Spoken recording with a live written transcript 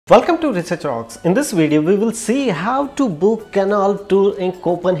Welcome to Research Rocks. In this video we will see how to book canal tour in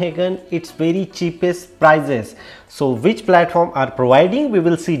Copenhagen. It's very cheapest prices. So which platform are providing, we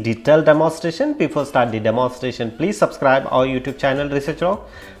will see detailed demonstration. Before start the demonstration, please subscribe our YouTube channel Research Rock.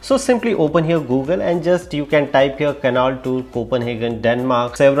 So simply open here Google and just you can type here canal tour Copenhagen,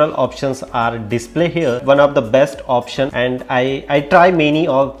 Denmark. Several options are displayed here. One of the best option, and I try many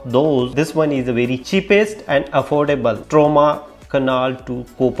of those. This one is the very cheapest and affordable. Trauma canal to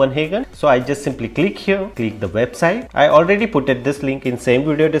Copenhagen. So I just simply click here, click the website. I already put this link in same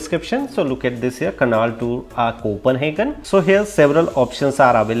video description. So look at this here, canal to Copenhagen. So here several options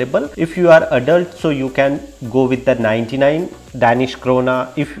are available. If you are adult, so you can go with the 99 Danish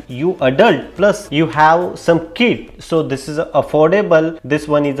krona. If you adult plus you have some kid, so this is affordable. This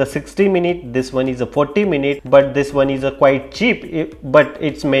one is a 60-minute, this one is a 40-minute, but this one is a quite cheap, but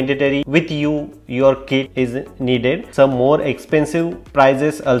it's mandatory with you, your kid is needed. Some more expensive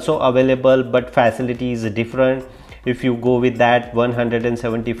prices also available, but facility is different. If you go with that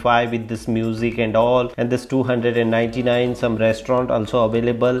 175 with this music and all, and this 299, some restaurant also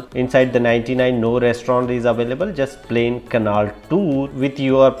available. Inside the 99 no restaurant is available, just plain canal tour with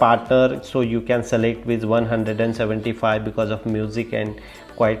your partner. So you can select with 175 because of music and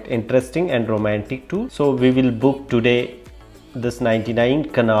quite interesting and romantic too. So we will book today this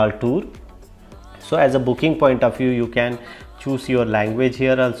 99 canal tour. So as a booking point of view, you can choose your language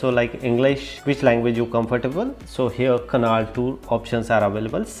here also, like English, which language you comfortable. So here canal tour options are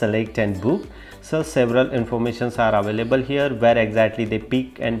available, select and book. So several informations are available here, where exactly they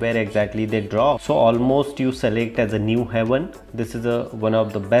pick and where exactly they drop. So almost you select as a Nyhavn. This is one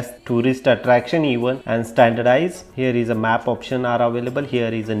of the best tourist attraction even, and standardize. Here is a map option are available.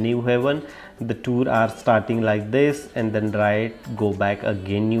 Here is a Nyhavn. The tour are starting like this, and then right go back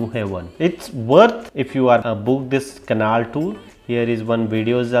again Nyhavn. It's worth if you are book this canal tour. Here is one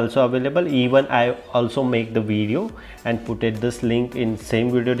video is also available. Even I also make the video and put this link in same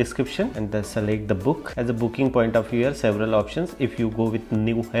video description, and then select the book. As a booking point of view, here several options. If you go with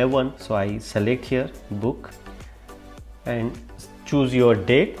Nyhavn, so I select here book and choose your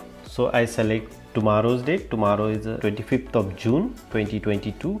date. So I select tomorrow's date. Tomorrow is 25th of June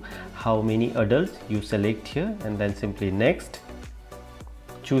 2022. How many adults, you select here and then simply next.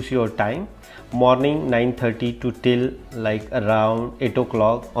 Choose your time, morning 9:30 to till like around 8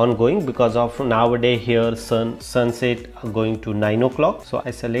 o'clock ongoing, because of nowadays here sunset going to 9 o'clock. So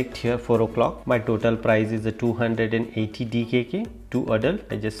I select here 4 o'clock. My total price is 280 DKK, 2 adult.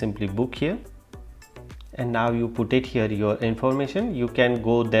 I just simply book here. And now you put it here your information. You can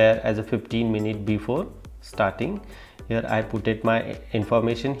go there as a 15 minutes before starting. Here I put it my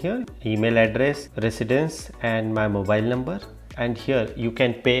information here, email address, residence and my mobile number. And here you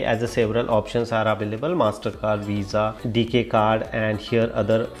can pay as a several options are available, MasterCard, Visa, DK card, and here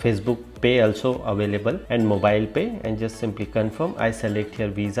other Facebook pay also available, and mobile pay, and just simply confirm. I select here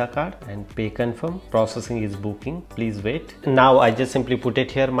Visa card and pay confirm. Processing is booking, please wait. Now I just simply put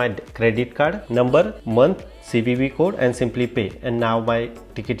it here my credit card number, month, CVV code, and simply pay, and now my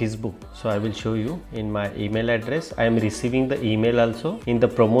ticket is booked. So I will show you in my email address. I am receiving the email also in the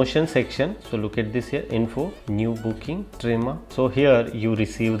promotion section. So look at this here, info, new booking, Trema. So here you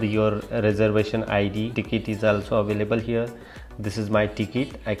received your reservation ID. Ticket is also available here. This is my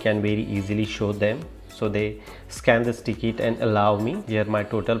ticket. I can very easily show them. So they scan this ticket and allow me. Here my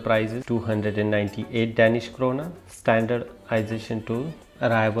total price is 298 Danish krona. Standardization tool.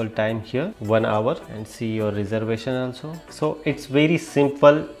 Arrival time here 1 hour, and see your reservation also. So it's very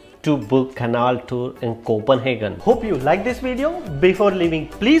simple to book canal tour in Copenhagen. Hope you like this video. Before leaving,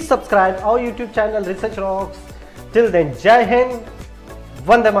 please subscribe our YouTube channel Research Rocks. Till then, Jai Hind,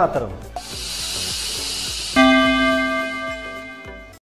 Vande Mataram.